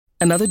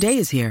Another day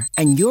is here,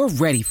 and you're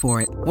ready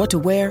for it. What to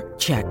wear?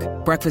 Check.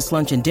 Breakfast,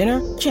 lunch, and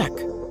dinner? Check.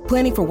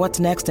 Planning for what's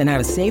next and how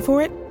to save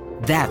for it?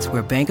 That's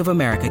where Bank of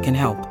America can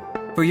help.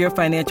 For your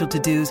financial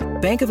to-dos,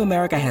 Bank of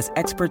America has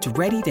experts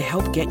ready to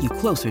help get you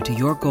closer to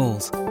your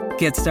goals.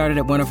 Get started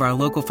at one of our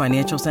local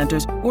financial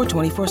centers or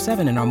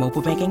 24/7 in our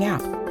mobile banking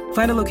app.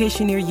 Find a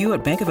location near you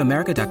at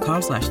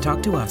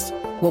bankofamerica.com/talktous.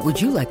 What would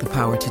you like the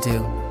power to do?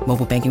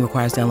 Mobile banking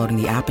requires downloading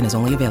the app and is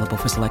only available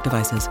for select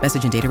devices.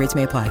 Message and data rates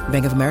may apply.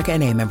 Bank of America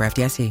N.A., member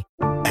FDIC.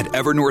 At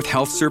Evernorth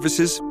Health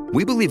Services,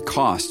 we believe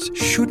costs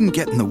shouldn't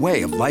get in the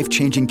way of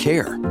life-changing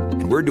care,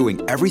 and we're doing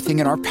everything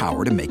in our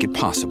power to make it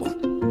possible.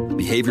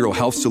 Behavioral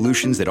health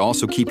solutions that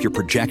also keep your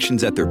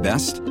projections at their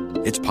best?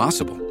 It's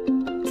possible.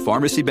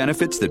 Pharmacy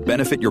benefits that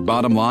benefit your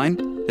bottom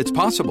line? It's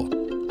possible.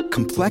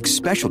 Complex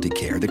specialty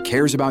care that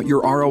cares about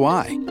your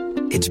ROI?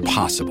 It's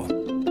possible.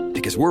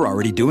 Because we're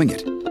already doing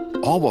it.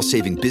 All while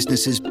saving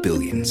businesses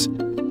billions.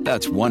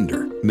 That's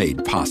Wonder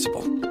made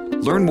possible.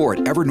 Learn more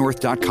at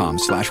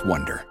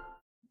evernorth.com/wonder.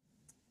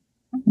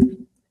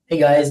 Hey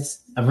guys,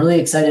 I'm really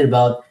excited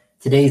about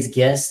today's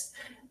guest,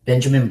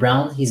 Benjamin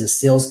Brown. He's a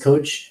sales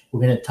coach.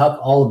 We're going to talk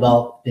all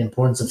about the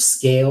importance of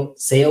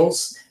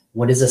sales.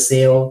 What is a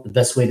sale? The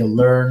best way to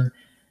learn.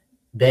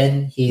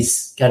 Ben,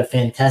 he's got a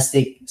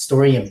fantastic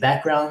story and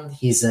background.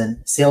 He's a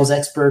sales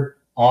expert,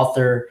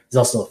 author. He's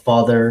also a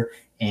father,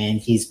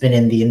 and he's been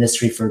in the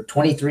industry for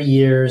 23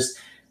 years,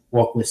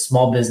 worked with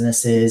small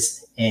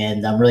businesses,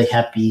 and I'm really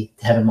happy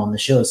to have him on the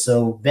show.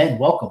 So Ben,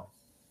 welcome.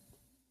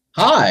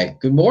 Hi,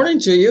 good morning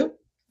to you.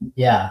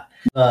 Yeah,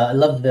 I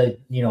love the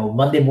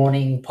Monday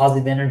morning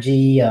positive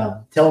energy.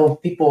 Tell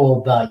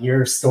people about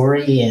your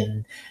story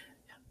and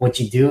what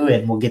you do,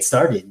 and we'll get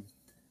started.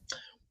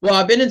 Well,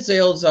 I've been in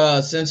sales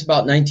since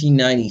about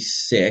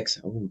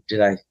 1996. Oh,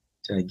 did I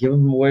give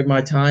away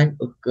my time?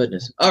 Oh,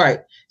 goodness. All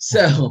right.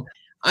 So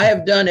I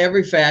have done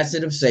every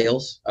facet of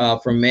sales,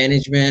 from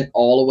management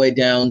all the way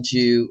down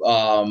to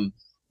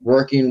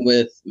working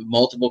with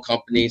multiple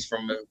companies,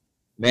 from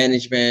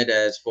management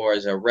as far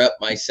as a rep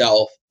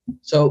myself.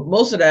 So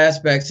most of the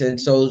aspects,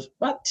 and so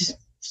about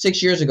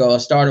 6 years ago, I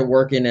started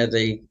working as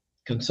a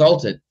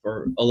consultant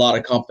for a lot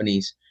of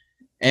companies,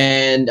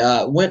 and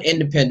went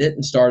independent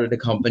and started a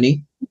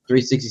company,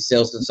 360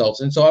 Sales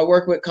Consultant. So I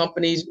work with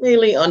companies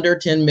mainly under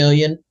 10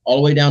 million, all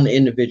the way down to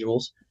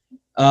individuals,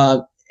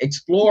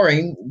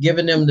 exploring,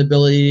 giving them the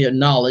ability and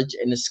knowledge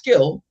and the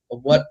skill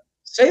of what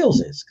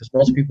sales is, because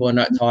most people are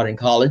not taught in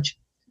college,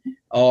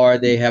 or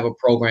they have a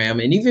program,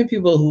 and even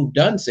people who've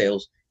done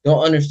sales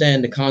don't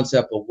understand the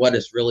concept of what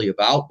it's really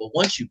about. But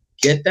once you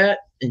get that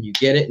and you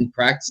get it and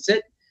practice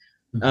it,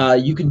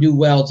 you can do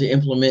well to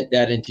implement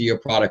that into your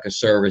product or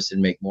service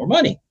and make more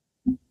money.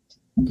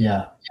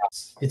 Yeah,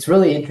 it's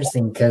really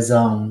interesting because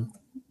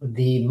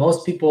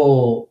most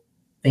people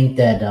think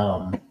that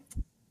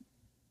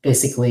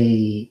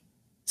basically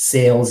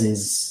sales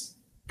is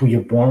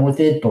you're born with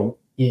it, but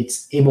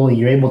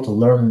you're able to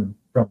learn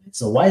from it.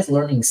 So why is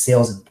learning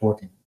sales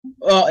important?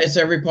 Well, it's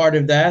every part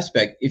of the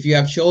aspect. If you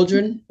have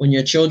children, when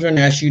your children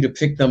ask you to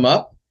pick them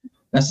up,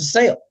 that's a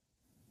sale,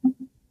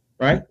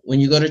 right?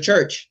 When you go to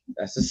church,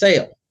 that's a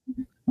sale.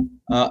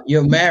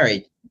 You're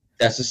married,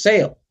 that's a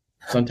sale.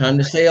 Sometimes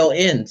the sale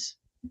ends,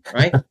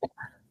 right?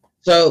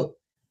 So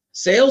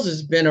sales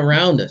has been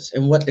around us.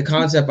 And what the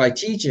concept I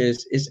teach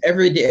is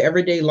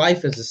everyday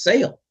life is a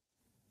sale.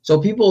 So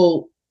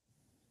people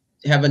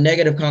have a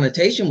negative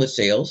connotation with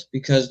sales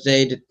because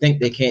they think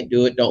they can't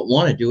do it, don't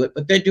want to do it,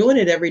 but they're doing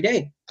it every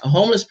day. A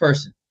homeless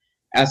person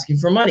asking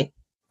for money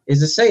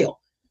is a sale.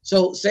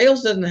 So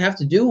sales doesn't have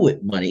to do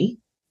with money,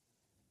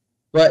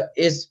 but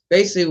it's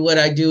basically what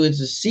I do is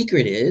the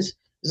secret is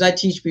I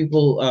teach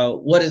people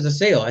what is a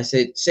sale. I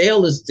say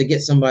sale is to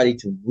get somebody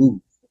to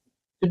move,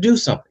 to do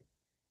something.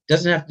 It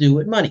doesn't have to do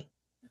with money.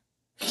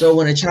 So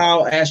when a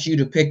child asks you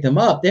to pick them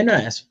up, they're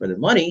not asking for the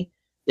money.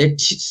 They're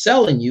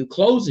selling you,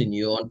 closing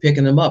you on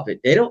picking them up.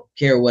 They don't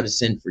care what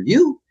it's in for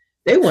you.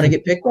 They want to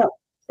get picked up,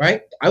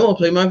 right? I want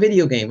to play my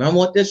video game. I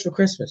want this for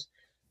Christmas.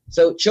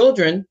 So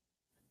children,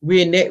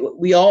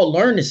 we all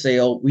learn to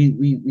sell.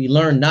 We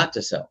learn not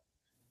to sell,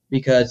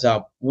 because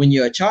when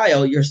you're a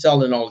child, you're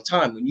selling all the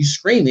time. When you're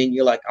screaming,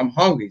 you're like, I'm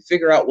hungry.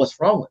 Figure out what's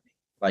wrong with me.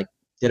 Like,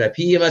 did I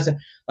pee myself?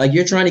 Like,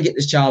 you're trying to get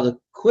this child to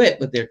quit,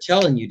 but they're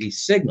telling you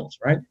these signals,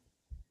 right?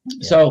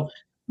 Yeah. So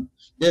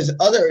there's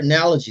other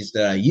analogies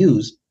that I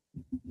use.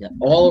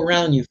 All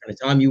around you, from the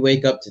time you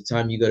wake up to the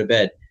time you go to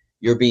bed,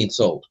 you're being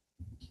sold.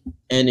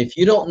 And if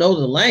you don't know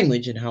the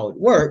language and how it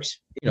works,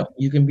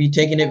 you can be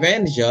taken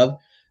advantage of.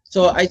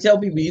 So I tell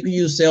people you can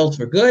use sales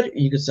for good and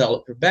you can sell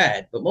it for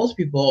bad. But most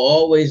people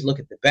always look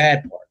at the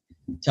bad part.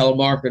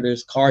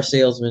 Telemarketers, car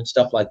salesmen,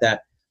 stuff like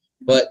that.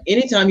 But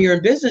anytime you're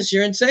in business,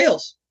 you're in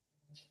sales.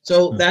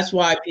 So that's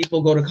why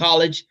people go to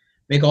college,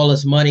 make all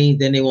this money,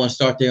 then they want to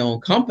start their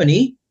own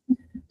company,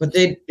 but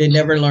they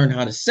never learn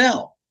how to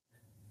sell.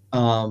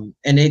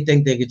 And they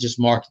think they could just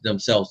market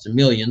themselves to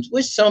millions,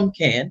 which some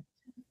can.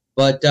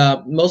 But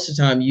most of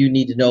the time, you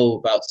need to know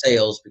about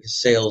sales,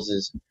 because sales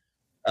is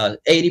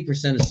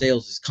 80% of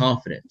sales is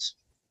confidence,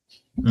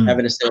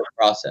 having a sales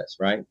process,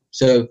 right?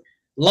 So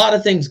lot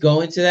of things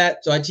go into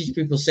that. So I teach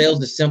people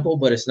sales is simple,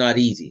 but it's not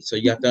easy. So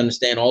you have to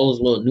understand all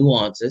those little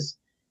nuances.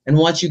 And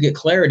once you get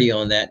clarity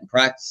on that and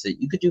practice it,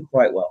 you could do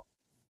quite well.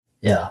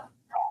 Yeah.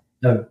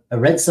 I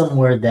read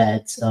somewhere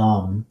that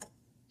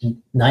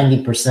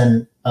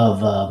 90%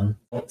 of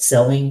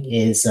selling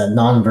is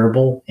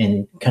nonverbal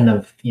and kind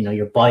of,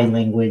 your body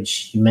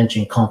language. You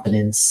mentioned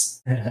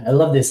confidence. I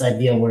love this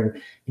idea where,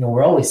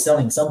 we're always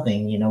selling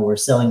something, we're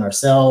selling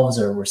ourselves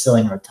or we're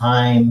selling our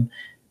time,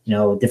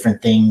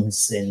 different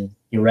things. And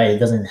you're right. It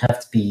doesn't have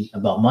to be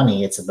about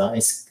money. It's about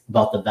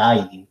the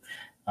value.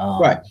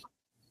 Right.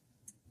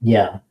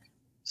 Yeah.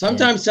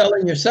 Sometimes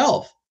selling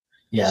yourself.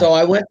 Yeah. So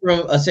I went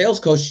from a sales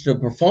coach to a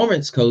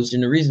performance coach.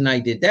 And the reason I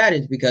did that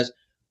is because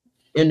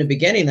in the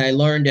beginning, I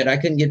learned that I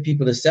couldn't get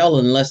people to sell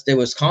unless there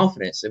was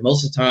confidence. And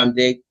most of the time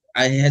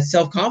I had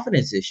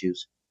self-confidence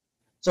issues.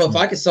 So if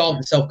I could solve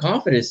the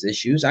self-confidence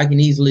issues, I can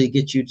easily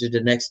get you to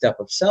the next step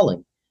of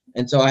selling.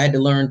 And so I had to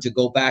learn to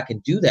go back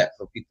and do that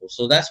for people.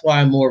 So that's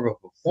why I'm more of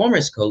a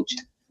performance coach,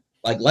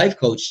 like life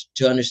coach,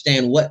 to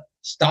understand what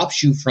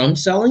stops you from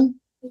selling.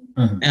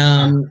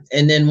 Mm-hmm.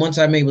 And then once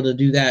I'm able to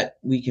do that,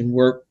 we can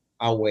work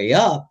our way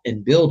up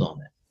and build on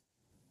that.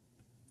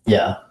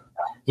 Yeah.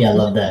 Yeah. I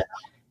love that.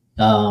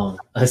 I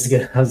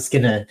was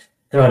gonna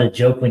throw out a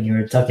joke when you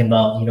were talking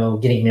about,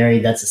 getting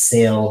married. That's a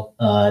sale.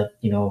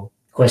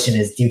 Question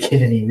is, do you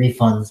get any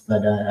refunds?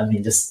 But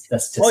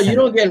that's just. Oh, you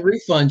don't get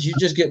refunds. You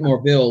just get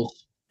more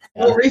bills.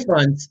 No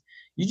refunds.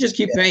 You just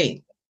keep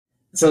paying.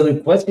 So the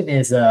question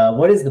is,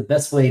 what is the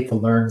best way to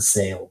learn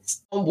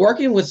sales? I'm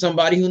working with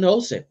somebody who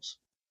knows sales.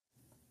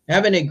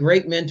 Having a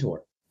great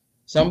mentor,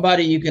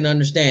 somebody you can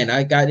understand.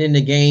 I got in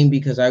the game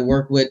because I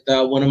worked with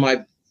one of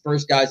my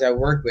first guys I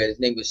worked with. His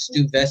name was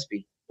Stu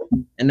Vespi.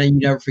 And then you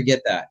never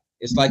forget that.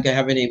 It's like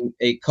having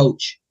a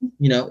coach.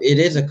 It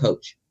is a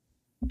coach.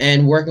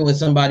 And working with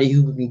somebody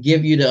who can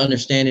give you the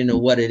understanding of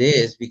what it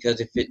is, because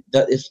if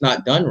it's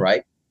not done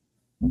right,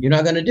 you're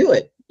not going to do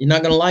it. You're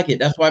not going to like it.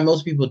 That's why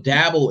most people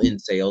dabble in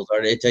sales,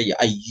 or they tell you,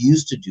 I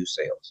used to do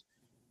sales.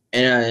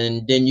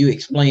 And then you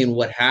explain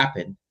what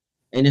happened.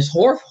 And it's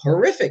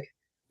horrific.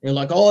 They're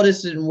like, oh,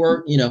 this didn't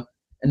work, And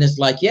it's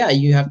like, yeah,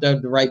 you have to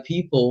have the right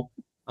people.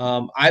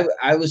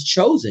 I was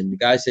chosen. The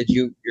guy said,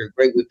 you're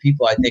great with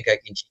people. I think I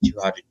can teach you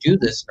how to do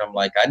this. And I'm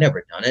like, I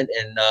never done it.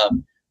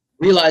 And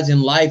realize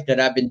in life that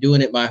I've been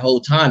doing it my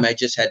whole time. I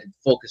just had to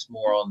focus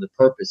more on the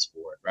purpose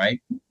for it. Right.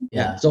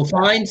 Yeah. So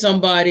find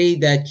somebody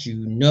that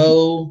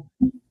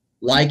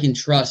like and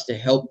trust to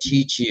help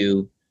teach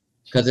you,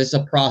 because it's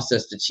a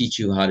process to teach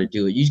you how to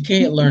do it. You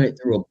can't learn it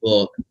through a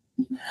book.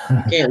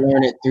 You can't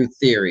learn it through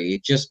theory.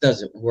 It just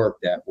doesn't work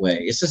that way.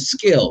 It's a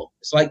skill.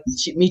 It's like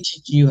me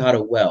teaching you how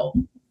to weld.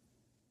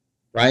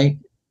 Right?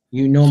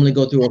 You normally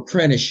go through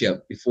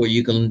apprenticeship before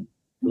you can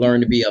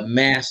learn to be a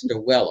master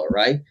welder,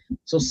 right?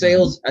 So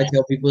sales, I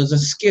tell people, is a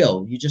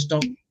skill. You just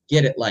don't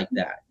get it like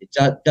that. It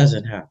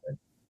doesn't happen.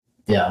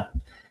 Yeah.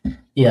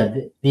 Yeah.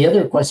 The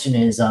other question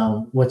is,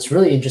 what's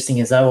really interesting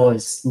is I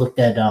always looked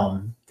at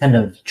kind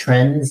of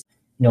trends.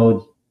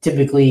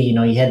 Typically,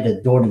 you had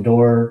the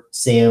door-to-door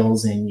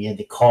sales and you had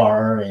the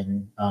car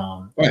and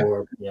right.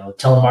 or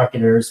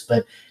telemarketers.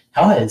 But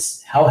how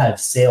have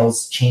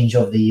sales changed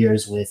over the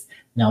years with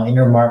now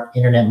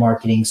internet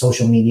marketing,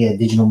 social media,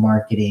 digital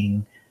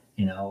marketing,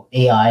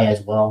 AI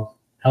as well?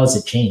 How has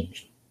it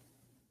changed?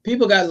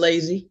 People got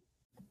lazy.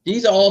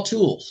 These are all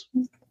tools.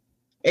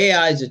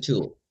 AI is a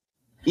tool.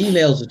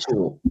 Email is a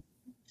tool.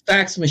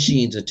 Fax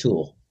machine's a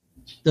tool.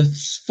 The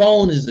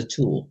phone is a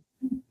tool.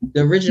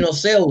 The original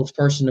sale was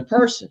person to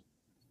person.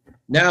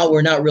 Now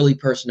we're not really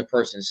person to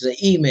person. It's an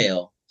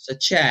email. It's a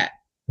chat.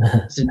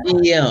 It's a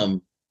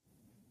DM.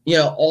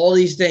 All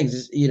these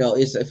things.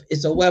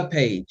 It's a web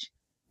page.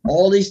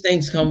 All these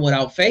things come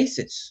without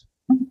faces,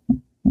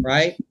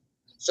 right?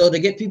 So to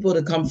get people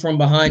to come from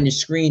behind the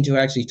screen to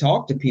actually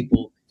talk to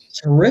people,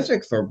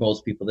 terrific for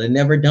most people. They've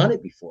never done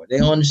it before. They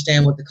don't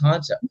understand what the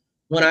concept.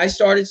 When I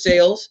started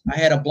sales, I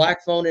had a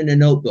black phone and a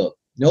notebook.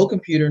 No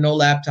computer, no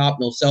laptop,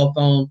 no cell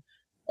phone.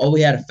 Oh,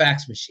 we had a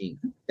fax machine.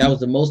 That was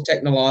the most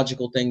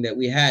technological thing that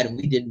we had, and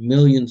we did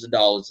millions of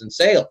dollars in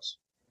sales,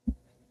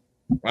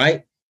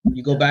 right?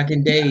 You go back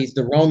in days,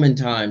 the Roman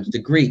times, the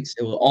Greeks,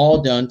 it was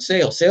all done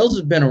sales. Sales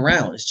has been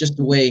around. It's just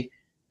the way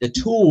the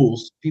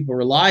tools people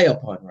rely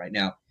upon right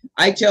now.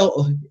 I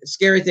tell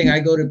scary thing. I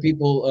go to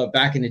people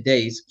back in the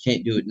days,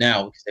 can't do it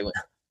now because they went,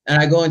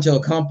 and I go into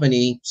a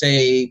company,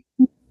 say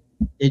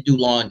they do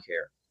lawn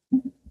care.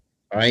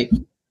 All right.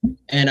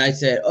 And I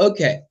said,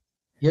 okay,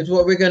 here's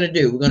what we're going to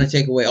do. We're going to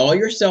take away all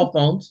your cell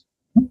phones.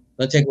 We're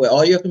going to take away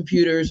all your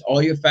computers,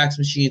 all your fax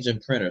machines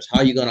and printers. How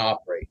are you going to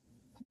operate?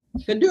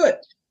 Couldn't do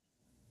it.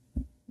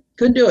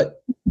 Couldn't do it.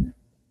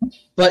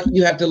 But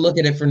you have to look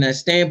at it from that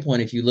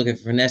standpoint. If you look at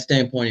it from that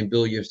standpoint and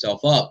build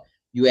yourself up,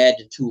 you add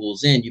the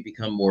tools in, you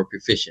become more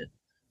proficient.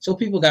 So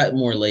people got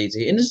more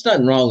lazy, and there's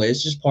nothing wrong with it.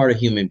 It's just part of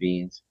human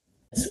beings.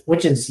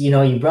 Which is,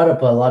 you brought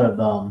up a lot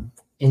of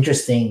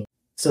interesting.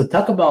 So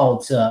talk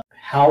about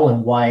how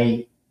and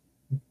why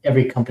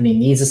every company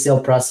needs a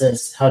sales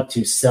process, how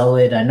to sell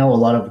it. I know a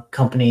lot of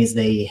companies,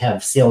 they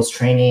have sales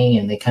training,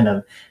 and they kind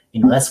of,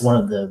 that's one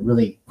of the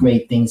really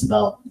great things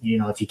about,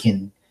 if you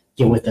can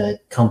get with a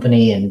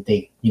company and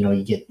they,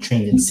 you get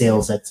trained in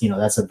sales,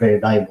 that's a very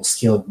valuable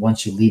skill.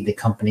 Once you leave the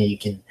company, you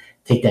can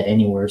take that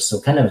anywhere.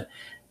 So kind of,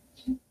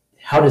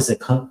 how does a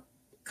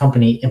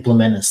company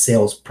implement a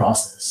sales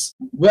process?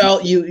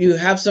 Well, you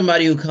have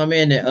somebody who come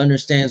in that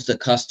understands the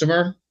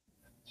customer,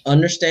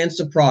 understands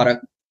the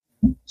product.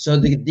 So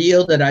the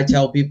deal that I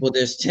tell people,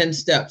 there's 10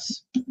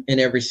 steps in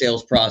every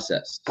sales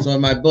process. So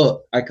in my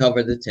book, I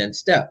cover the 10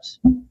 steps.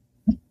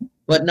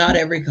 But not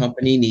every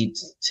company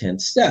needs 10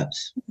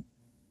 steps.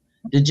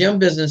 The gym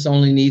business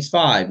only needs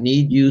 5: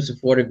 need, use,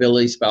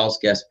 affordability, spouse,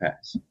 guest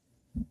pass.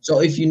 So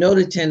if you know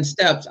the 10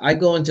 steps, I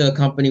go into a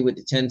company with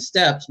the 10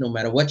 steps, no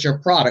matter what your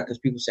product, because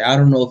people say, I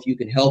don't know if you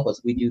can help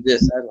us. We do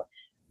this.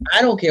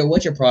 I don't care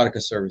what your product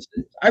or service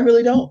is. I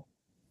really don't.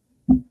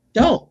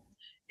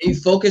 You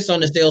focus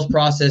on the sales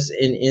process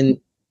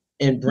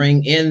and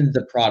bring in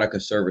the product or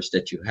service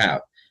that you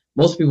have.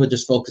 Most people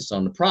just focus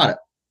on the product.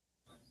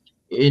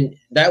 In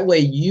that way,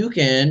 you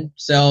can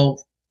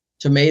sell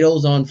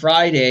tomatoes on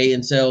Friday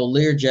and sell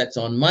Learjets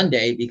on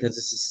Monday, because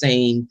it's the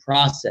same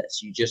process.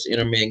 You just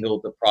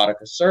intermingle the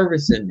product or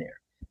service in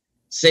there.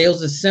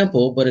 Sales is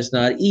simple, but it's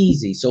not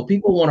easy. So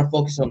people want to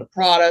focus on the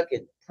product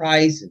and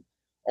price and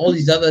all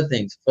these other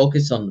things.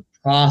 Focus on the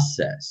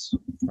process,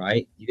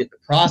 right? You get the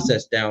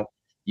process down,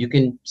 you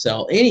can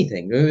sell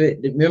anything.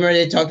 Remember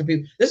they talk to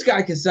people, this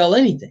guy can sell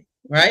anything,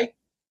 right?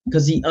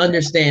 Because he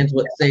understands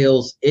what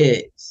sales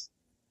is,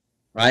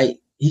 right?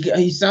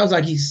 He sounds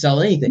like he can sell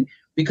anything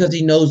because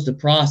he knows the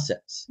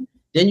process.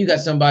 Then you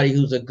got somebody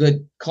who's a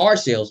good car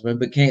salesman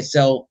but can't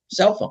sell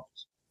cell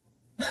phones,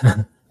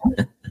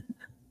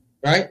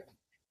 right?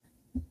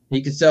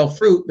 He can sell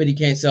fruit, but he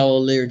can't sell a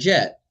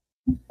Learjet.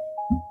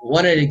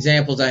 One of the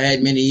examples I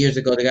had many years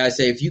ago, the guy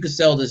said, if you could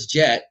sell this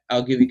jet,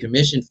 I'll give you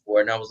commission for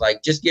it. And I was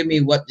like, just give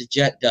me what the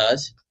jet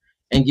does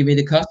and give me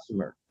the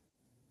customer.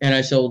 And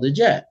I sold the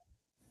jet.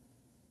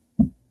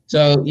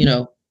 So,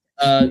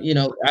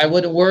 I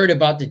wasn't worried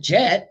about the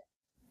jet.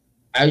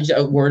 I was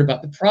worried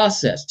about the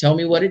process. Tell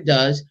me what it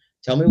does.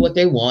 Tell me what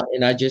they want.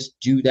 And I just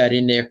do that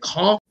in there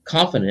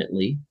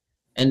confidently,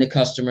 and the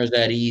customer's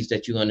at ease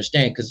that you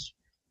understand. Because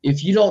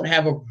if you don't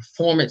have a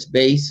performance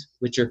base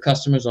with your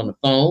customers on the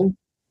phone,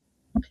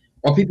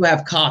 or people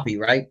have copy,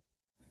 right?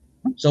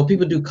 So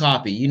people do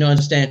copy.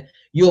 Understand,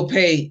 you'll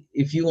pay,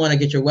 if you want to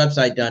get your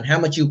website done, how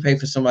much you pay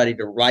for somebody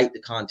to write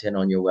the content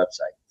on your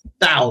website?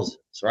 Thousands,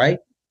 right?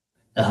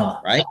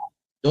 Right?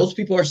 Those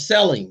people are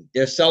selling.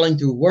 They're selling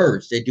through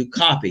words. They do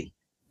copy.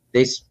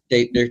 They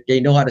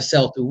know how to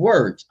sell through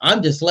words.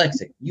 I'm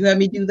dyslexic. You have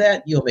me do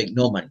that, you'll make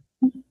no money.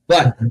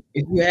 But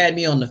if you had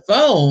me on the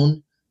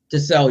phone to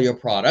sell your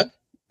product,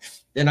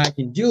 then I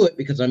can do it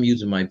because I'm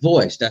using my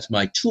voice. That's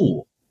my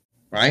tool,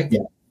 right? Yeah.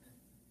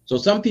 So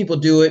some people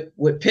do it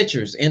with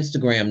pictures,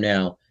 Instagram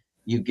now.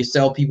 You can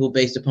sell people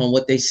based upon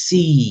what they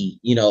see,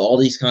 all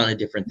these kind of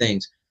different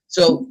things.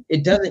 So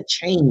it doesn't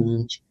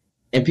change,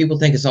 and people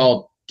think it's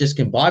all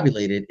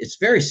discombobulated. It's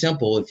very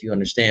simple if you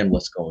understand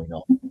what's going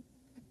on.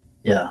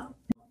 Yeah,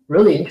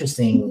 really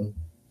interesting,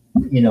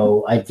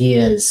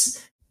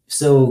 ideas.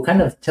 So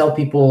kind of tell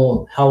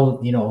people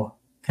how,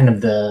 kind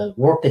of the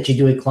work that you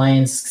do with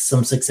clients,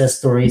 some success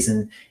stories,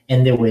 and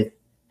end it with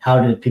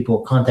how do people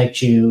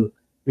contact you,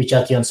 reach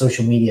out to you on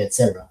social media,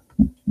 etc.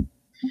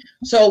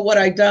 So what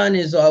I've done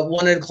is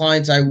one of the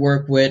clients I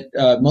work with,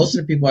 most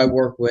of the people I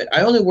work with,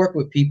 I only work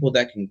with people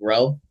that can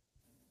grow,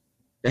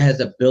 that has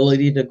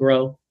ability to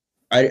grow.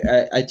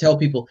 I tell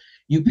people,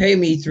 you pay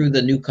me through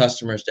the new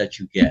customers that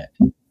you get.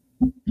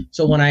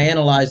 So when I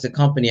analyze the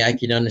company, I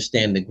can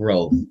understand the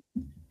growth.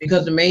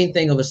 Because the main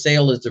thing of a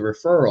sale is the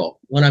referral.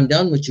 When I'm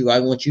done with you, I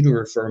want you to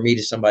refer me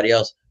to somebody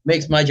else.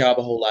 Makes my job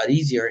a whole lot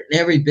easier. And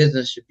every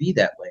business should be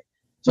that way.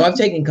 So I've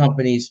taken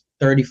companies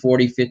 30,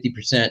 40,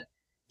 50%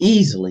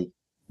 easily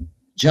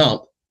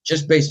jump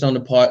just based on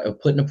the part of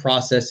putting a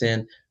process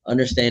in,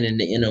 understanding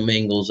the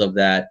intermingles of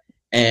that,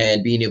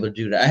 and being able to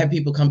do that. I have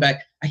people come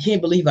back, I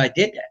can't believe I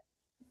did that.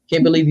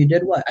 Can't believe you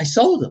did what? I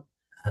sold them.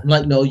 I'm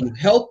like, no, you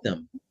helped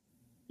them.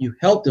 You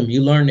helped them.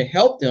 You learn to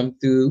help them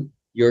through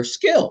your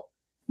skill.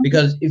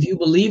 Because if you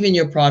believe in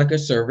your product or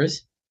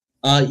service,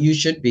 you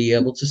should be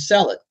able to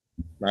sell it,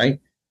 right?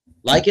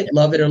 Like it,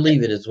 love it, or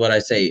leave it is what I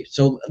say.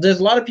 So there's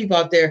a lot of people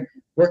out there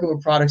working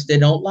with products they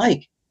don't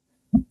like,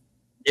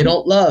 they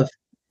don't love,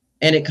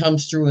 and it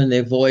comes through in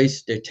their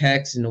voice, their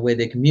text, and the way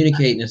they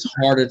communicate, and it's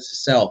harder to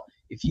sell.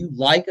 If you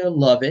like or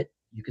love it,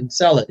 you can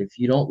sell it. If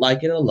you don't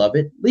like it or love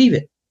it, leave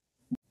it.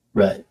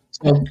 Right.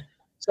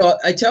 So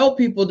I tell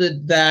people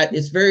that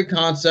it's very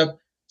concept.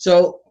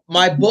 So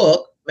my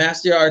book,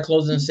 Master the Art of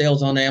Closing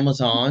Sales on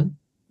Amazon,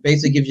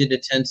 basically gives you the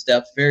 10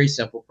 steps, very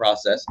simple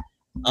process.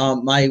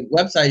 My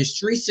website is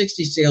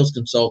 360 Sales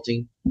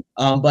Consulting,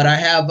 but I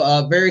have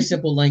a very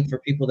simple link for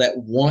people that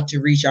want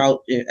to reach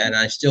out, and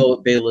I still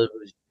available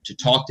to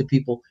talk to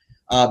people.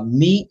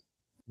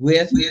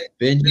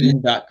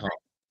 Meetwithbenjamin.com.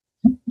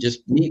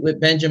 Just meet with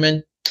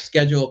Benjamin.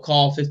 schedule a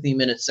call,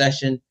 15-minute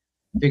session,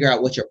 figure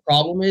out what your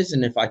problem is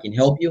and if I can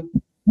help you,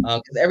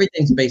 because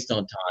everything's based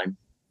on time.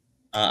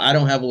 I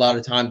don't have a lot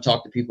of time to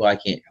talk to people I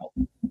can't help,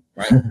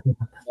 right?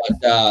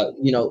 But,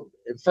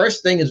 the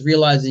first thing is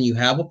realizing you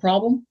have a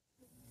problem,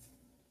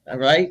 all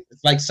right?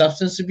 It's like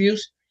substance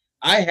abuse.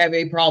 I have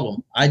a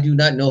problem. I do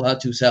not know how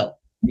to sell.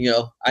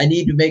 I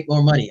need to make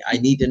more money. I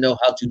need to know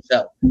how to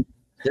sell.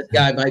 This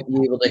guy might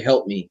be able to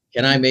help me.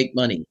 Can I make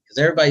money? Because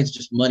everybody's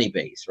just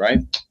money-based, right?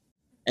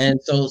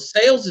 And so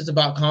sales is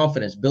about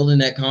confidence, building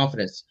that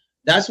confidence.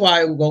 That's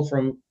why I would go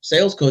from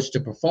sales coach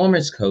to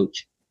performance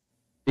coach,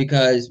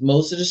 because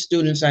most of the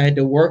students I had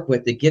to work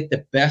with to get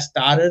the best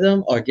out of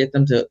them or get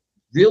them to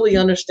really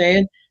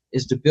understand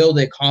is to build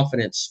their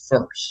confidence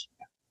first.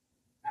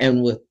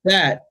 And with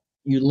that,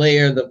 you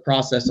layer the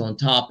process on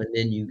top, and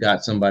then you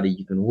got somebody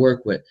you can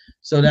work with.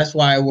 So that's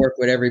why I work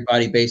with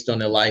everybody based on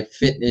their life,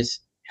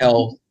 fitness,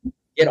 health,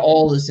 get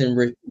all this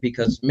in,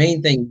 because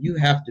main thing, you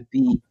have to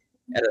be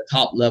at a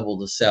top level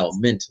to sell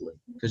mentally,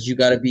 because you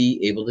got to be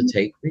able to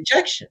take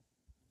rejection.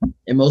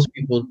 And most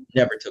people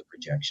never took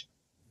rejection.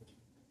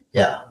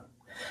 Yeah.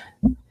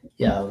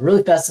 Yeah,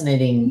 really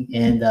fascinating.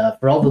 And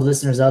for all the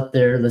listeners out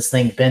there, let's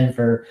thank Ben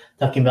for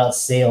talking about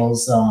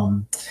sales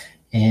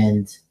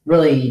and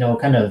really,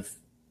 kind of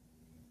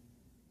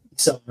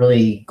some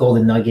really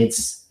golden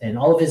nuggets. And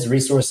all of his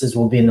resources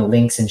will be in the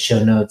links and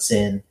show notes.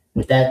 And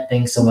with that,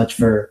 thanks so much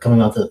for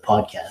coming on to the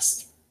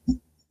podcast.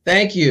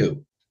 Thank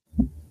you.